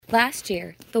Last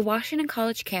year, the Washington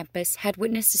College campus had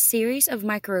witnessed a series of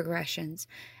microaggressions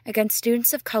against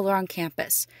students of color on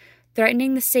campus,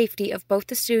 threatening the safety of both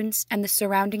the students and the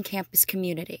surrounding campus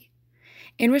community.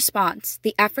 In response,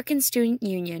 the African Student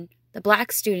Union, the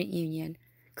Black Student Union,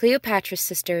 Cleopatra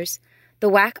Sisters, the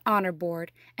WAC Honor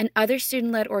Board, and other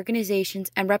student-led organizations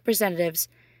and representatives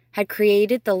had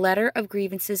created the Letter of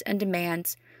Grievances and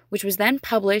Demands, which was then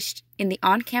published in the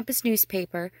on-campus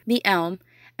newspaper, The Elm,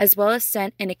 as well as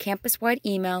sent in a campus-wide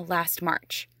email last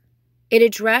March. It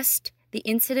addressed the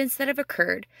incidents that have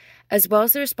occurred, as well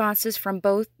as the responses from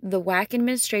both the WAC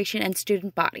administration and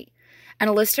student body, and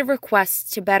a list of requests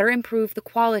to better improve the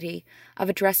quality of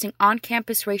addressing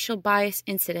on-campus racial bias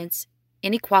incidents,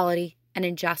 inequality, and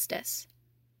injustice.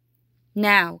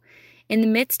 Now, in the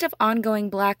midst of ongoing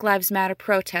Black Lives Matter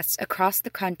protests across the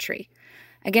country,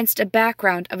 against a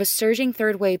background of a surging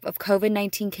third wave of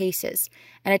COVID-19 cases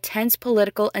and a tense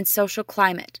political and social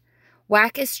climate,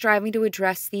 WAC is striving to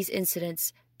address these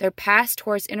incidents, their paths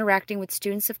towards interacting with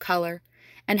students of color,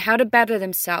 and how to better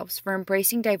themselves for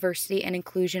embracing diversity and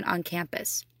inclusion on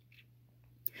campus.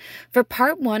 For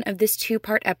part one of this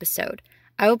two-part episode,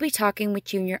 I will be talking with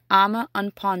Junior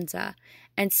Amponsah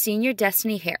and Senior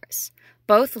Destiny Harris,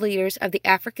 both leaders of the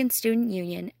African Student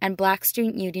Union and Black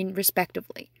Student Union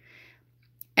respectively,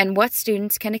 and what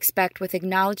students can expect with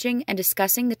acknowledging and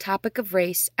discussing the topic of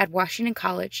race at Washington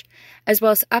College, as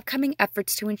well as upcoming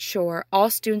efforts to ensure all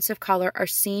students of color are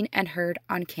seen and heard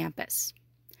on campus.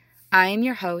 I am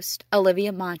your host,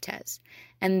 Olivia Montez,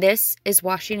 and this is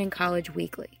Washington College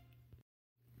Weekly.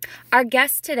 Our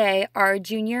guests today are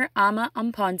Junior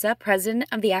Amponsah, President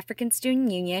of the African Student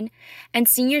Union, and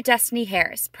Senior Destiny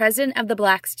Harris, President of the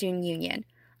Black Student Union.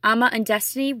 Ama and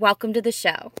Destiny, welcome to the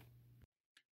show.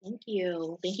 Thank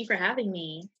you. Thank you for having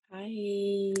me.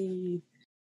 Hi.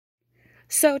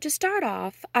 So to start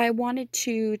off, I wanted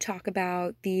to talk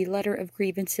about the Letter of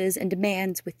Grievances and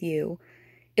Demands with you.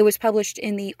 It was published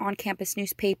in the on-campus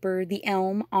newspaper, The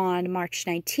Elm, on March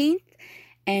 19th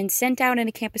and sent out in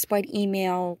a campus-wide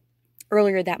email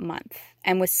earlier that month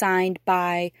and was signed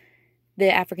by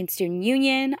the African Student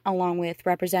Union along with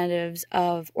representatives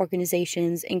of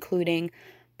organizations including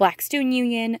Black Student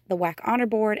Union, the WAC Honor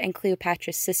Board, and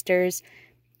Cleopatra Sisters,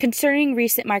 concerning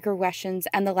recent microaggressions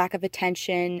and the lack of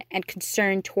attention and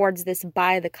concern towards this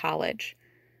by the college.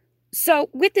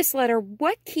 So, with this letter,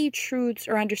 what key truths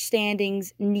or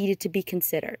understandings needed to be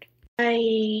considered?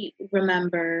 I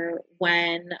remember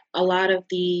when a lot of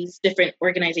these different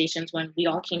organizations, when we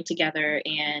all came together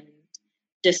and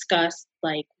discussed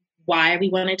why we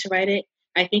wanted to write it,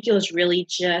 I think it was really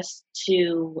just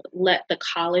to let the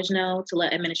college know, to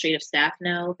let administrative staff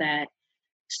know that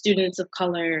students of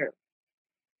color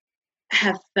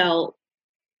have felt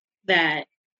that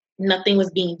nothing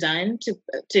was being done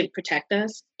to protect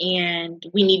us, and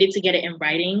we needed to get it in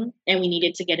writing, and we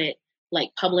needed to get it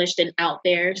published and out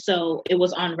there, so it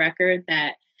was on record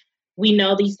that we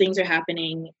know these things are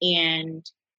happening, and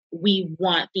we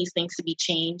want these things to be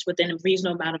changed within a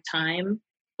reasonable amount of time,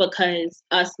 because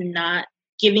us not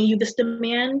giving you this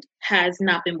demand has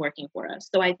not been working for us.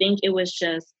 So I think it was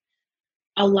just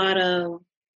a lot of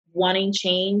wanting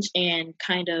change and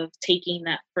kind of taking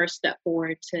that first step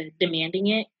forward to demanding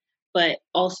it. But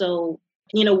also,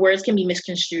 words can be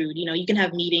misconstrued. You can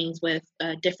have meetings with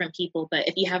different people, but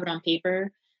if you have it on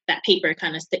paper, that paper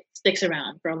kind of sticks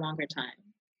around for a longer time.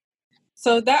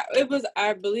 So it was,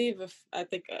 I believe, if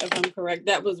I'm correct,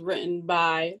 that was written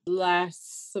by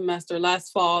last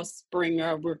fall, spring,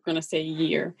 or we're going to say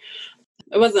year.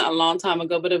 It wasn't a long time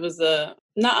ago, but it was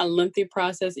not a lengthy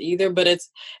process either, but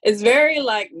it's very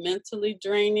mentally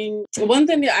draining. One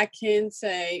thing that I can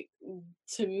say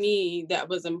to me that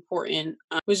was important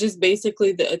was just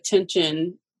basically the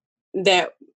attention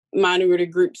that minority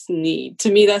groups need.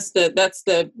 To me, that's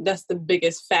the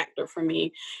biggest factor for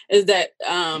me, is that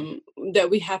that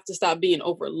we have to stop being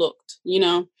overlooked.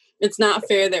 It's not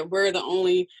fair that we're the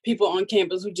only people on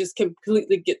campus who just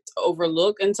completely get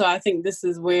overlooked. And so I think this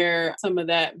is where some of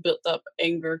that built up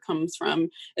anger comes from,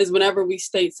 is whenever we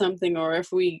state something, or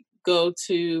if we go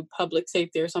to public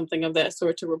safety or something of that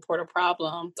sort to report a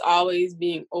problem, it's always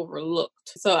being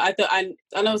overlooked. So I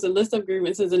know it's a list of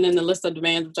grievances and then the list of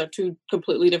demands, which are two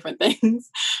completely different things.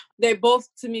 They both,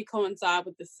 to me, coincide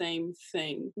with the same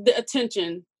thing. The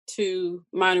attention to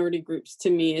minority groups, to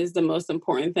me, is the most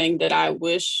important thing that I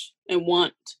wish and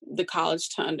want the college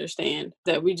to understand,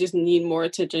 that we just need more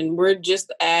attention. We're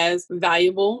just as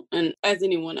valuable and as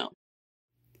anyone else.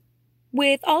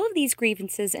 With all of these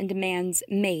grievances and demands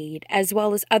made, as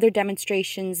well as other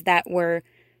demonstrations that were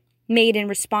made in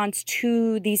response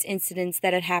to these incidents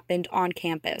that had happened on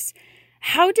campus,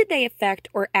 How did they affect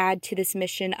or add to this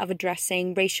mission of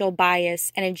addressing racial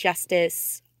bias and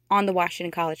injustice on the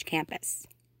Washington College campus?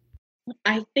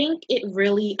 I think it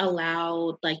really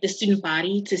allowed like the student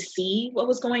body to see what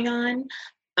was going on.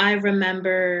 I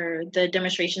remember the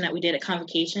demonstration that we did at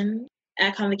convocation.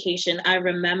 At convocation, I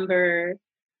remember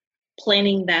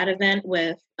planning that event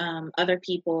with other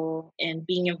people and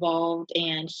being involved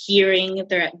and hearing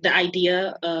the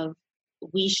idea of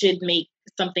we should make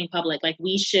something public. Like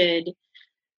we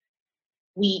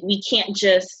can't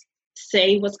just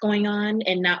say what's going on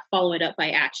and not follow it up by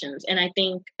actions. And I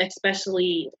think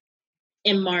especially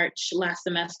in March last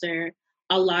semester,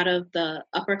 a lot of the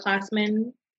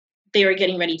upperclassmen, they were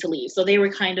getting ready to leave. So they were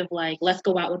kind of like, let's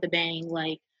go out with a bang.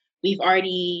 Like, we've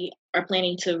already are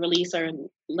planning to release our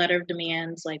letter of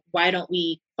demands. Like, why don't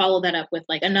we follow that up with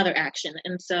like another action?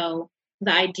 And so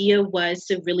the idea was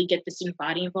to really get the student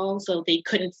body involved so they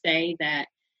couldn't say that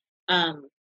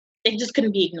they just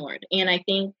couldn't be ignored. And I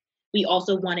think we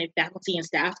also wanted faculty and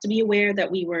staff to be aware that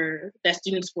that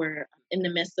students were in the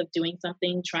midst of doing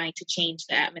something, trying to change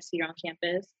the atmosphere on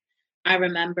campus. I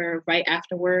remember right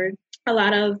afterward, a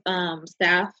lot of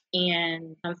staff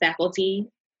and faculty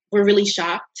were really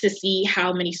shocked to see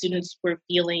how many students were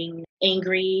feeling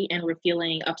angry and were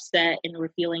feeling upset and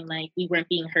were feeling like we weren't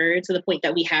being heard, to the point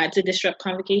that we had to disrupt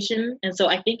convocation. And so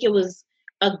I think it was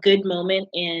a good moment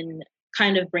in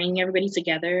kind of bringing everybody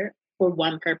together for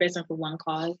one purpose and for one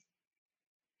cause.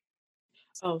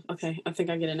 Oh, okay. I think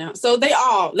I get it now. So they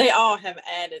all have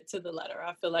added to the letter.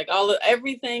 I feel like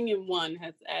everything in one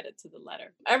has added to the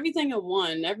letter. Everything in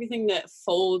one, everything that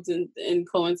folds and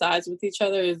coincides with each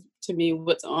other is, to me,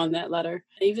 what's on that letter.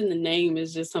 Even the name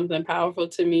is just something powerful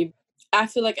to me. I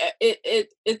feel like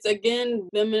it's again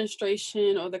the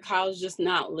administration or the college just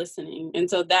not listening, and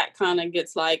so that kind of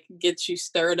gets you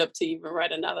stirred up to even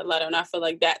write another letter. And I feel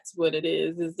like that's what it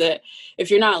is that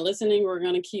if you're not listening, we're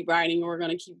gonna keep writing, we're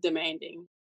gonna keep demanding.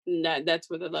 And that's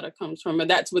where the letter comes from, and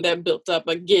that's where that built up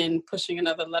again, pushing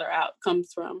another letter out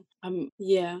comes from.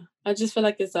 Yeah, I just feel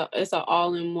like it's a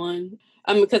all in one.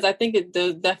 Because I think it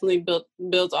does definitely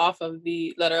builds off of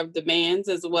the letter of demands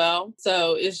as well.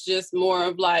 So it's just more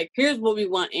of like, here's what we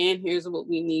want and here's what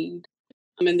we need.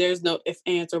 I mean, there's no if,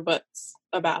 ands, or buts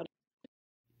about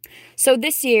it. So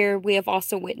this year, we have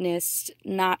also witnessed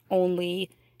not only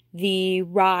the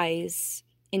rise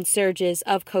in surges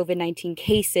of COVID-19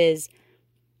 cases,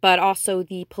 but also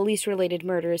the police-related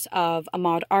murders of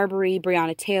Ahmaud Arbery,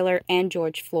 Breonna Taylor, and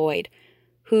George Floyd,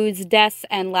 whose death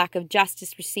and lack of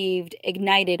justice received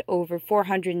ignited over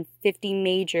 450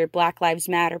 major Black Lives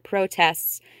Matter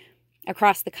protests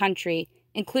across the country,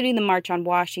 including the March on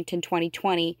Washington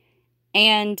 2020,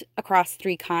 and across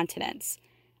 3 continents.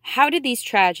 How did these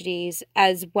tragedies,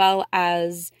 as well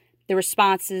as the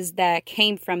responses that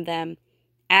came from them,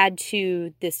 add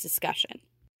to this discussion?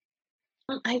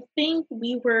 I think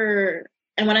we were,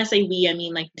 and when I say we, I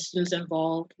mean like the students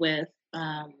involved with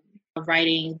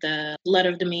writing the letter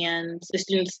of demands, the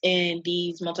students in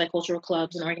these multicultural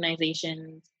clubs and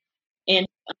organizations, and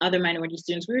other minority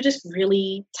students. We were just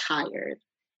really tired.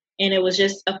 And it was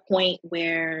just a point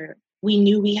where we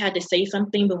knew we had to say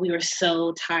something, but we were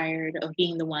so tired of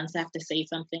being the ones to have to say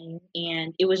something.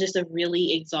 And it was just a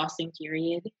really exhausting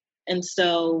period. And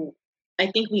so I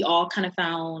think we all kind of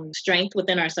found strength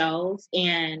within ourselves,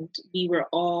 and we were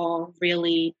all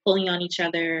really pulling on each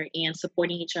other and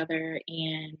supporting each other.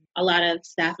 And a lot of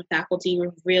staff and faculty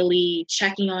were really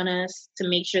checking on us to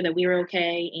make sure that we were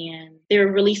okay. And they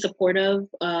were really supportive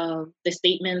of the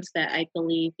statements that I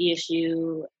believe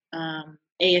BSU,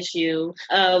 ASU,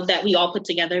 that we all put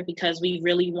together, because we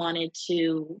really wanted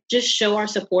to just show our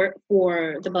support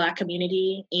for the Black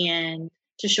community and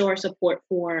to show our support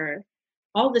for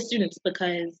all the students,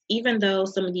 because even though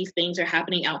some of these things are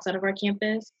happening outside of our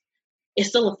campus, it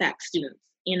still affects students.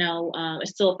 It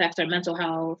still affects our mental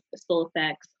health. It still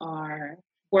affects our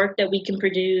work that we can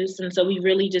produce. And so we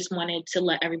really just wanted to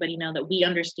let everybody know that we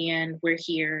understand, we're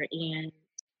here, and,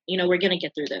 we're going to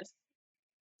get through this.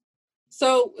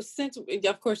 So since,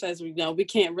 of course, as we know, we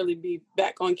can't really be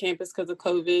back on campus because of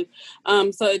COVID.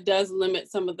 So it does limit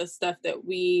some of the stuff that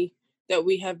we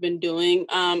have been doing.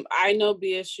 I know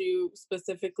BSU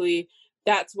specifically,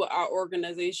 that's what our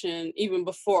organization, even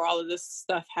before all of this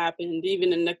stuff happened,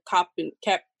 even in the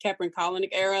Kaepernick Colonic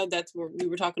era. That's where we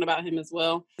were talking about him as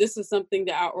well. This is something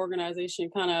that our organization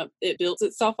it built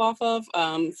itself off of,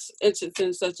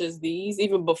 instances such as these,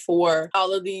 even before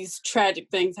all of these tragic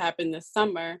things happened this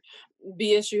summer.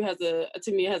 BSU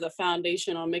has a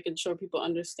foundation on making sure people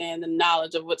understand the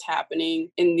knowledge of what's happening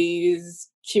in these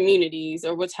communities,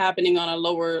 or what's happening on a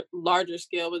larger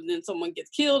scale, but then someone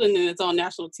gets killed and then it's on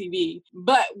national TV.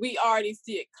 But we already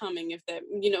see it coming.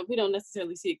 We don't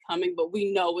necessarily see it coming, but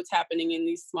we know what's happening in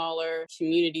these smaller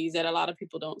communities that a lot of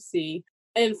people don't see.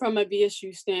 And from a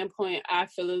BSU standpoint, I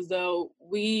feel as though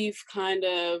we've kind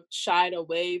of shied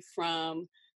away from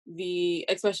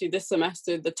especially this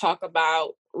semester, the talk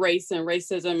about race and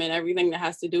racism and everything that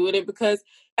has to do with it, because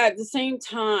at the same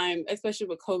time, especially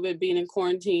with COVID being in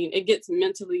quarantine, it gets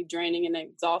mentally draining and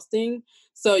exhausting.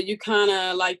 So you kind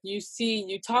of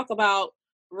you talk about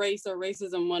race or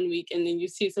racism one week, and then you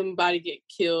see somebody get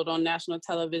killed on national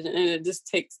television, and it just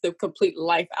takes the complete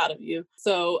life out of you.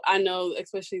 So I know,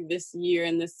 especially this year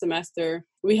and this semester,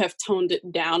 we have toned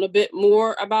it down a bit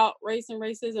more about race and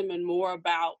racism, and more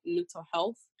about mental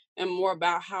health, and more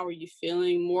about how are you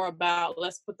feeling, more about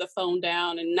let's put the phone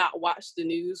down and not watch the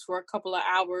news for a couple of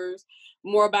hours,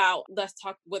 more about let's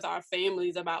talk with our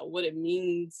families about what it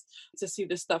means to see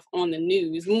the stuff on the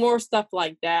news, more stuff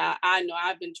like that. I know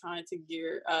I've been trying to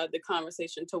gear the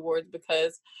conversation towards,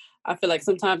 because I feel like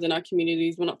sometimes in our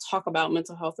communities we don't talk about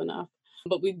mental health enough.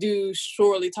 But we do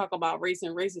surely talk about race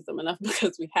and racism enough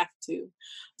because we have to.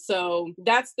 So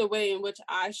that's the way in which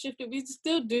I shifted. We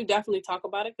still do definitely talk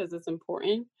about it because it's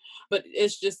important, but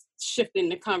it's just shifting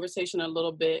the conversation a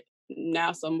little bit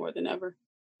now, some more than ever.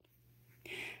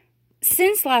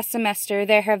 Since last semester,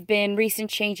 there have been recent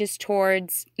changes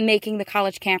towards making the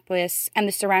college campus and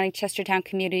the surrounding Chestertown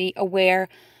community aware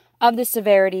of the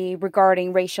severity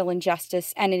regarding racial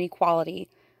injustice and inequality,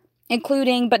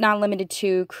 including, but not limited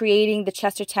to, creating the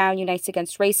Chestertown Unites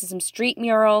Against Racism street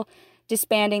mural,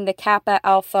 disbanding the Kappa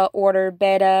Alpha Order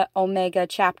Beta Omega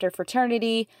chapter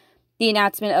fraternity, the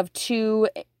announcement of 2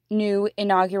 new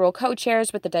inaugural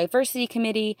co-chairs with the Diversity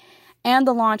Committee, and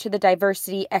the launch of the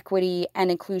Diversity, Equity, and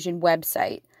Inclusion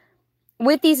website.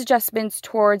 With these adjustments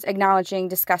towards acknowledging,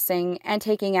 discussing, and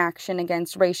taking action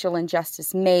against racial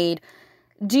injustice made,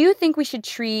 do you think we should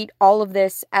treat all of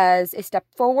this as a step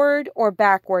forward or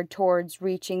backward towards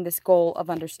reaching this goal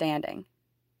of understanding?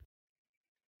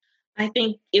 I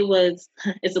think it's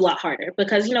a lot harder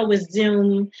because, with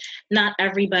Zoom, not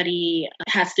everybody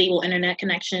has stable internet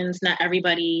connections. Not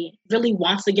everybody really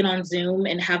wants to get on Zoom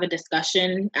and have a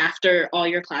discussion after all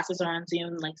your classes are on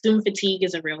Zoom. Like, Zoom fatigue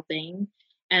is a real thing.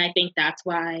 And I think that's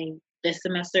why this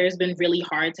semester has been really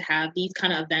hard to have these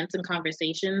kind of events and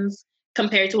conversations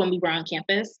compared to when we were on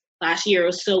campus. Last year, it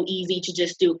was so easy to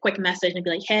just do a quick message and be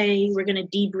like, hey, we're going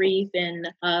to debrief in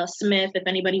Smith if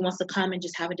anybody wants to come and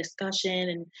just have a discussion,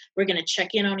 and we're going to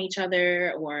check in on each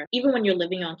other. Or even when you're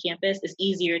living on campus, it's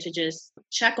easier to just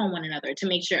check on one another to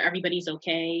make sure everybody's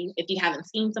okay. If you haven't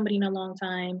seen somebody in a long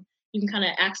time, you can kind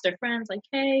of ask their friends like,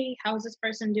 hey, how's this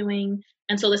person doing?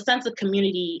 And so the sense of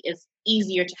community is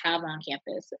easier to have on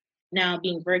campus. Now,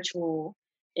 being virtual,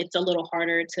 it's a little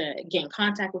harder to get in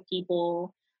contact with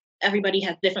people. Everybody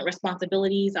has different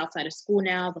responsibilities outside of school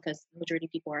now because the majority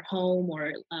of people are home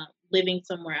or living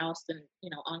somewhere else than,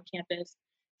 on campus.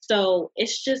 So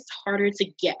it's just harder to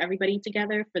get everybody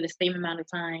together for the same amount of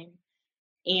time.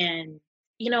 And,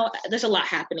 there's a lot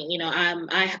happening.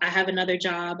 I have another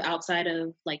job outside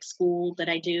of like school that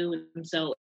I do. And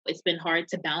so it's been hard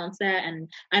to balance that. And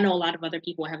I know a lot of other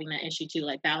people are having that issue too,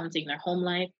 like balancing their home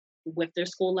life with their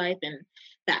school life and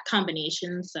that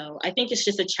combination. So I think it's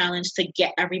just a challenge to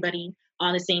get everybody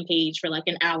on the same page for like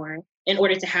an hour in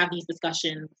order to have these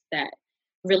discussions that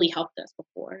really helped us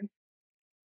before.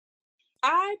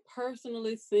 I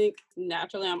personally think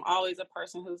naturally I'm always a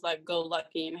person who's like go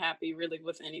lucky and happy really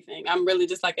with anything. I'm really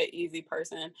just like an easy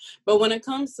person. But when it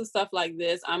comes to stuff like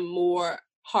this, I'm more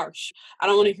harsh. I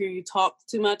don't want to hear you talk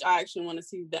too much. I actually want to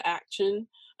see the action.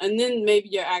 And then maybe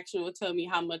your action will tell me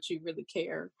how much you really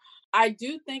care. I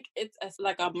do think it's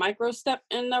like a micro step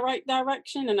in the right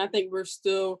direction. And I think we're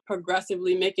still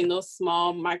progressively making those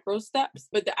small micro steps.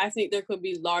 But I think there could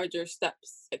be larger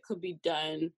steps that could be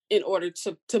done in order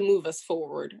to move us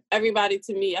forward. Everybody,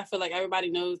 to me, I feel like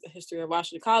everybody knows the history of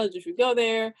Washington College if you go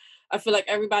there. I feel like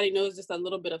everybody knows just a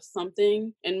little bit of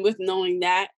something. And with knowing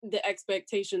that, the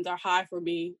expectations are high for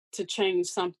me to change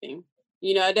something.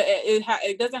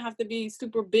 It doesn't have to be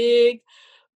super big,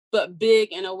 but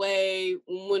big in a way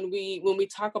when we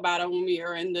talk about it, when we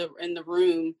are in the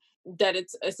room, that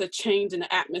it's a change in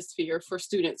the atmosphere for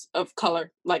students of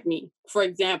color like me. For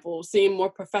example, seeing more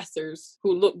professors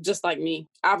who look just like me.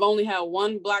 I've only had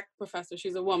one Black professor.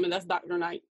 She's a woman. That's Dr.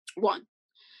 Knight. One.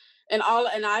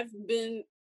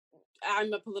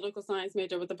 I'm a political science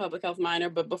major with a public health minor,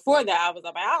 but before that, I was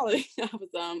a biology.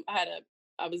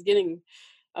 I was getting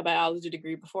a biology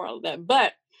degree before all of that,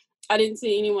 but I didn't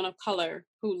see anyone of color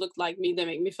who looked like me that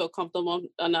made me feel comfortable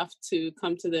enough to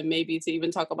come to them, maybe to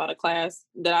even talk about a class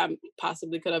that I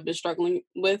possibly could have been struggling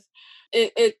with.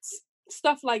 It's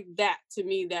stuff like that to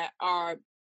me that are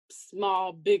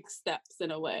small, big steps in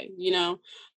a way,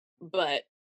 but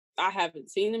I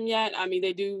haven't seen them yet. I mean,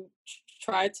 they do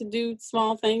try to do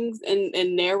small things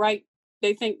and they're right.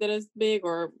 They think that it's big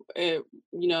or,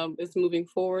 it's moving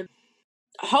forward.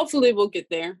 Hopefully we'll get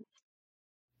there.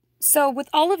 So, with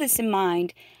all of this in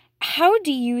mind, how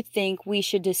do you think we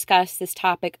should discuss this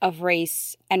topic of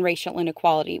race and racial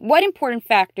inequality? What important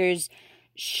factors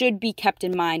should be kept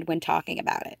in mind when talking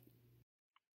about it?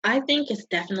 I think it's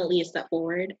definitely a step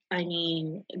forward. I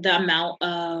mean, the amount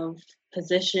of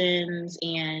positions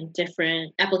and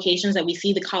different applications that we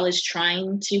see the college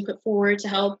trying to put forward to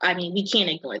help, I mean, we can't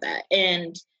ignore that.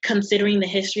 And considering the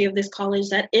history of this college,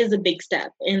 that is a big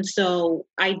step. And so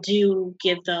I do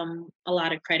give them a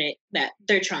lot of credit that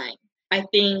they're trying. I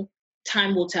think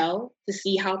time will tell to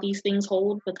see how these things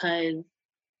hold, because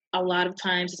a lot of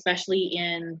times, especially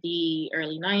in the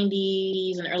early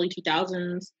 90s and early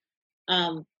 2000s,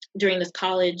 during this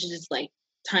college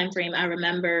time frame, I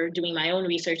remember doing my own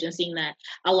research and seeing that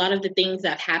a lot of the things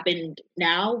that happened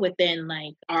now within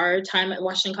our time at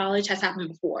Washington College has happened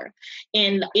before.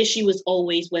 And the issue is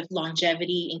always with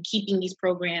longevity and keeping these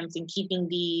programs and keeping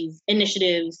these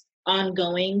initiatives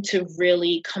ongoing to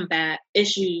really combat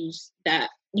issues that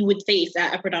you would face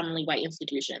at a predominantly white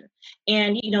institution.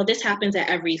 And, this happens at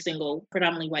every single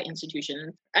predominantly white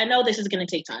institution. I know this is going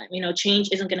to take time. Change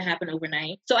isn't going to happen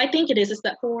overnight. So I think it is a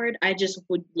step forward. I just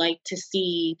would like to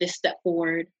see this step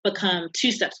forward become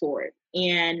 2 steps forward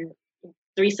and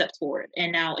 3 steps forward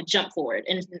and now a jump forward.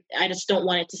 And I just don't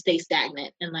want it to stay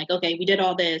stagnant and okay, we did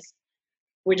all this,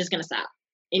 we're just going to stop.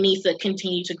 It needs to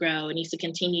continue to grow. It needs to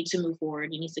continue to move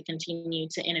forward. It needs to continue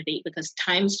to innovate because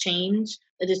times change,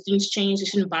 the students change, the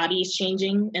student body is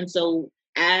changing. And so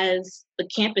as the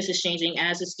campus is changing,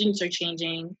 as the students are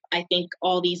changing, I think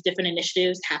all these different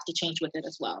initiatives have to change with it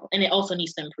as well. And it also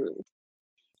needs to improve.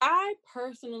 I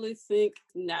personally think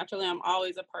naturally I'm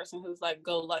always a person who's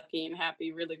go lucky and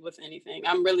happy really with anything.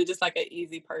 I'm really just an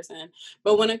easy person.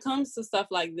 But when it comes to stuff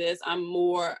like this, I'm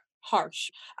more harsh.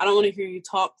 I don't want to hear you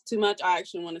talk too much. I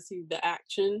actually want to see the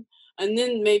action. And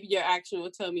then maybe your action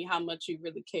will tell me how much you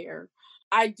really care.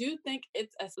 I do think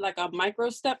it's a micro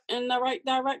step in the right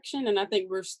direction. And I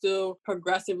think we're still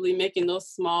progressively making those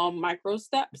small micro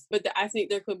steps. But I think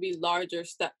there could be larger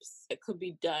steps that could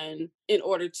be done in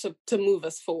order to move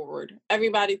us forward.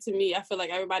 Everybody, to me, I feel like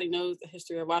everybody knows the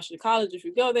history of Washington College. If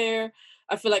you go there,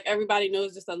 I feel like everybody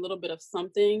knows just a little bit of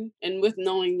something. And with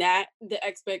knowing that, the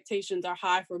expectations are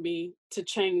high for me to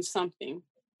change something.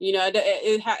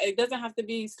 It doesn't have to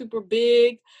be super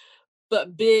big,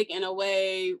 but big in a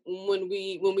way when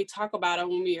we talk about it,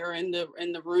 when we are in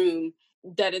the room,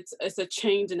 that it's a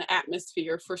change in the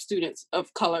atmosphere for students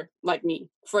of color like me.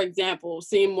 For example,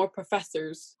 seeing more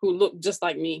professors who look just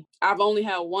like me. I've only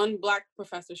had one Black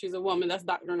professor. She's a woman. That's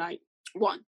Dr. Knight.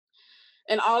 One.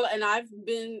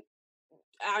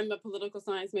 I'm a political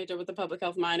science major with a public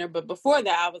health minor, but before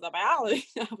that, I was a biology.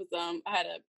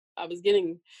 I was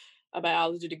getting a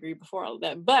biology degree before all of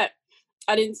that, but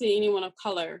I didn't see anyone of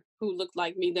color who looked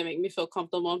like me that made me feel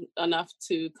comfortable enough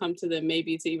to come to them,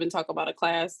 maybe to even talk about a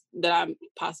class that I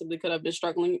possibly could have been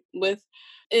struggling with.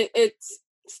 It's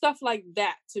stuff like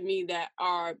that to me that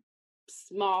are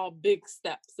small, big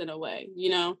steps in a way,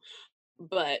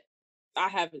 but I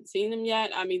haven't seen them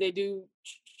yet. I mean, they do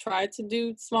try to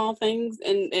do small things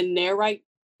and they're right.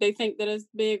 They think that it's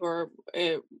big or,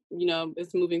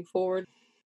 it's moving forward.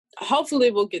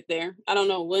 Hopefully we'll get there. I don't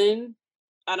know when.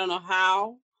 I don't know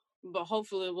how, but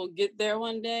hopefully we'll get there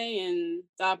one day, and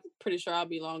I'm pretty sure I'll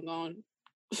be long gone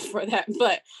for that.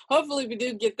 But hopefully we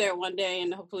do get there one day,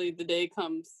 and hopefully the day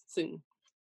comes soon.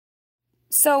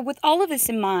 So, with all of this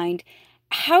in mind,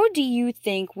 how do you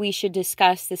think we should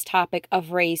discuss this topic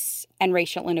of race and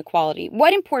racial inequality?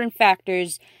 What important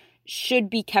factors should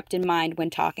be kept in mind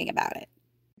when talking about it?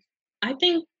 I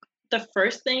think the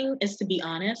first thing is to be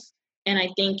honest. And I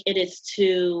think it is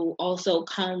to also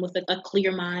come with a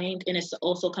clear mind, and it's to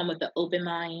also come with an open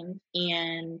mind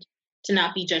and to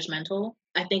not be judgmental.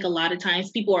 I think a lot of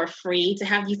times people are afraid to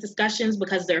have these discussions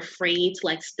because they're afraid to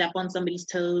like step on somebody's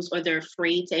toes, or they're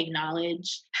afraid to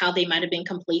acknowledge how they might have been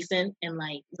complacent in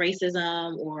like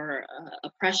racism or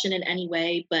oppression in any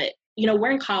way. But,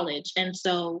 we're in college. And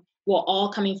so we're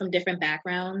all coming from different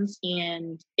backgrounds.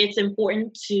 And it's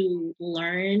important to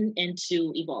learn and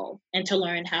to evolve and to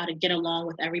learn how to get along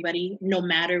with everybody, no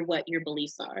matter what your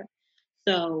beliefs are.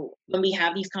 So when we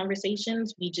have these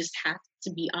conversations, we just have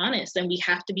to be honest, and we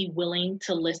have to be willing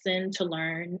to listen, to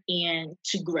learn, and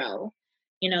to grow.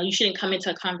 You shouldn't come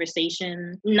into a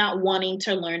conversation not wanting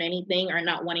to learn anything or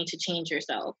not wanting to change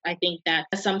yourself. I think that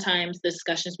sometimes the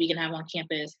discussions we can have on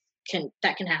campus can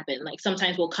happen. Like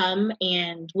sometimes we'll come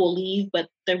and we'll leave, but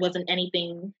there wasn't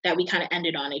anything that we kind of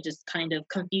ended on. It just kind of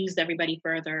confused everybody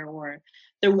further, or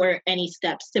there weren't any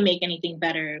steps to make anything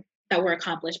better that were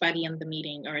accomplished by the end of the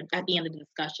meeting or at the end of the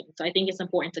discussion. So I think it's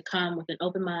important to come with an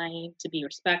open mind, to be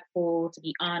respectful, to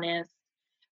be honest,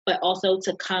 but also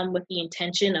to come with the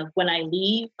intention of when I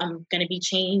leave, I'm going to be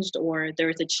changed, or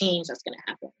there's a change that's going to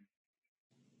happen.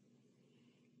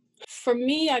 For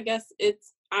me, I guess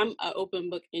I'm an open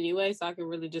book anyway, so I can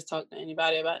really just talk to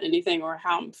anybody about anything or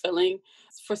how I'm feeling.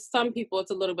 For some people,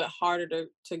 it's a little bit harder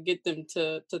to get them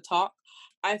to talk.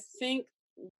 I think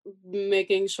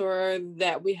making sure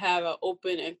that we have an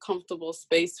open and comfortable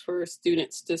space for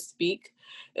students to speak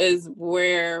is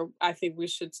where I think we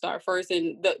should start first.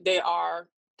 And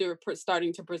they're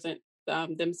starting to present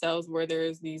themselves, where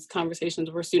there's these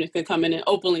conversations where students can come in and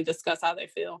openly discuss how they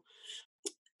feel.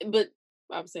 But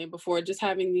I was saying before, just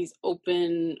having these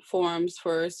open forums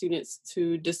for students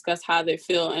to discuss how they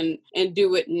feel and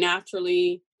do it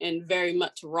naturally and very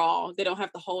much raw. They don't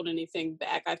have to hold anything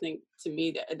back. I think to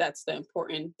me that's the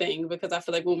important thing, because I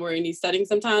feel like when we're in these settings,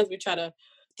 sometimes we try to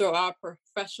throw our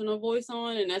professional voice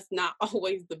on, and that's not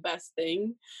always the best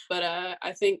thing. But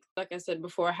I think, like I said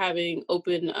before, having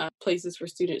open places for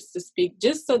students to speak,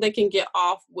 just so they can get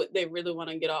off what they really want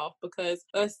to get off. Because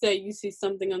let's say you see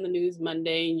something on the news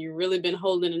Monday and you've really been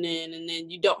holding it in, and then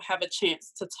you don't have a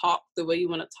chance to talk the way you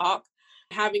want to talk.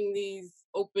 Having these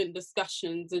open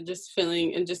discussions and just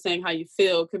feeling and just saying how you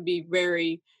feel could be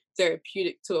very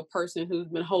therapeutic to a person who's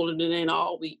been holding it in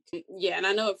all week. Yeah, and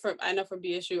I know from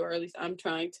BSU, or at least I'm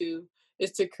trying to,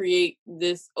 is to create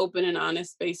this open and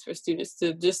honest space for students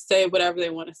to just say whatever they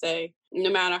want to say, no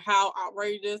matter how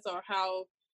outrageous or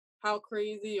how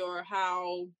crazy or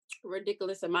how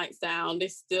ridiculous it might sound. They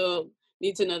still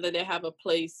need to know that they have a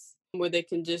place where they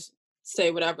can just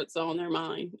say whatever's on their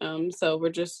mind. So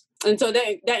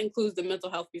that includes the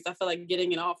mental health piece. I feel like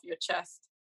getting it off your chest.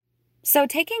 So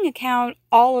taking account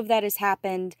all of that has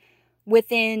happened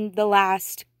within the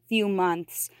last few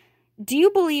months, do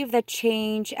you believe that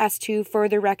change as to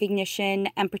further recognition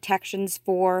and protections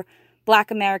for Black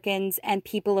Americans and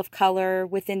people of color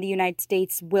within the United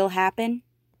States will happen?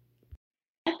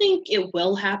 I think it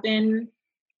will happen,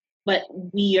 but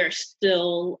we are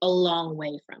still a long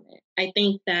way from it. I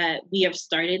think that we have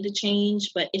started to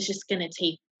change, but it's just going to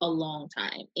take a long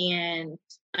time. And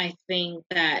I think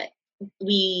that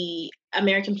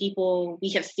American people, we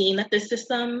have seen that this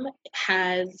system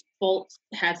has faults,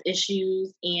 has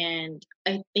issues, and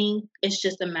I think it's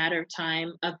just a matter of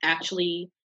time of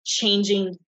actually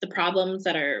changing the problems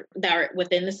that are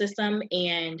within the system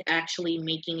and actually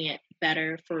making it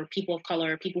better for people of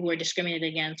color, people who are discriminated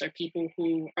against, or people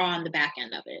who are on the back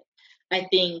end of it. I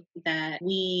think that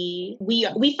we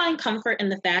find comfort in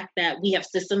the fact that we have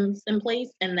systems in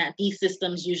place and that these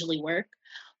systems usually work.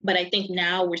 But I think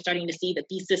now we're starting to see that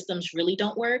these systems really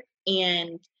don't work.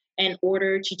 And in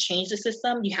order to change the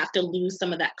system, you have to lose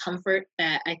some of that comfort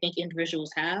that I think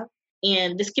individuals have.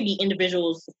 And this could be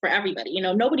individuals for everybody.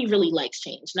 Nobody really likes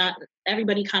change. Not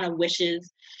everybody kind of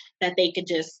wishes that they could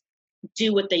just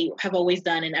do what they have always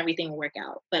done and everything will work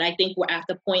out. But I think we're at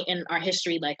the point in our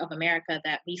history, like of America,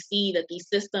 that we see that these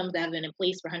systems that have been in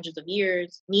place for hundreds of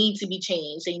years need to be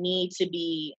changed. They need to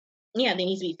be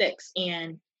fixed.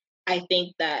 And I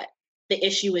think that the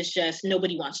issue is just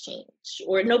nobody wants change,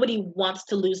 or nobody wants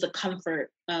to lose the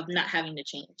comfort of not having to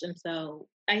change. And so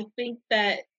I think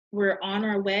that we're on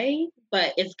our way,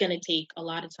 but it's going to take a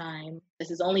lot of time. This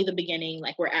is only the beginning.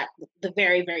 Like, we're at the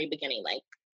very, very beginning, like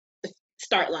the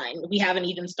start line. We haven't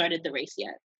even started the race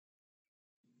yet.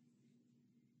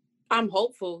 I'm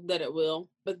hopeful that it will,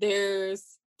 but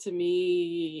there's, to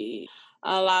me,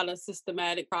 a lot of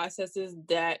systematic processes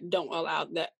that don't allow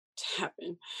that to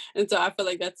happen. And so I feel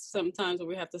like that's sometimes what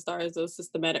we have to start, is those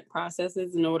systematic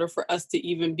processes in order for us to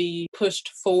even be pushed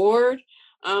forward.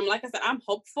 Like I said, I'm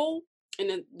hopeful,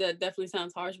 and that definitely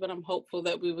sounds harsh, but I'm hopeful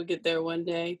that we will get there one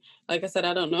day. Like I said,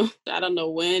 I don't know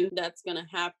when that's going to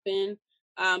happen.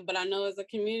 But I know as a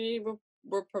community,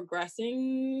 we're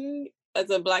progressing. As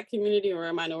a Black community or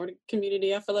a minority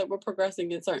community, I feel like we're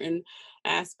progressing in certain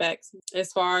aspects.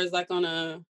 As far as like on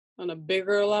a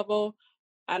bigger level,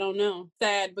 I don't know.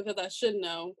 Sad because I should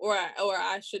know, or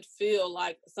I should feel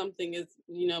like something is,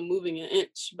 moving an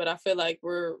inch. But I feel like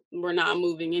we're not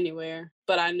moving anywhere.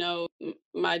 But I know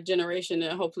my generation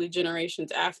and hopefully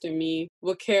generations after me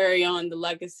will carry on the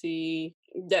legacy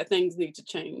that things need to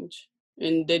change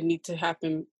and they need to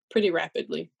happen pretty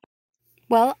rapidly.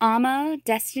 Well, Amma,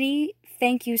 Destiny,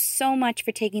 thank you so much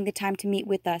for taking the time to meet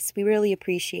with us. We really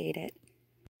appreciate it.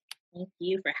 Thank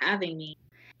you for having me.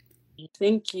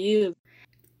 Thank you.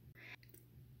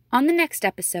 On the next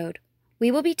episode, we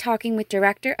will be talking with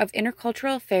Director of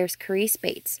Intercultural Affairs Carice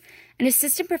Bates and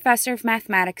Assistant Professor of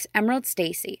Mathematics Emerald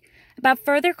Stacy about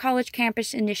further college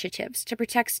campus initiatives to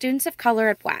protect students of color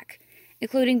at WAC,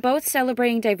 including both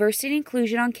celebrating diversity and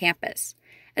inclusion on campus,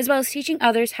 as well as teaching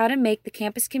others how to make the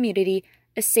campus community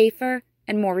a safer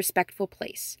and more respectful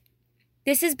place.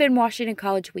 This has been Washington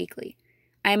College Weekly.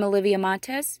 I am Olivia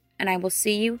Montez, and I will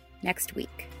see you next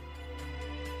week.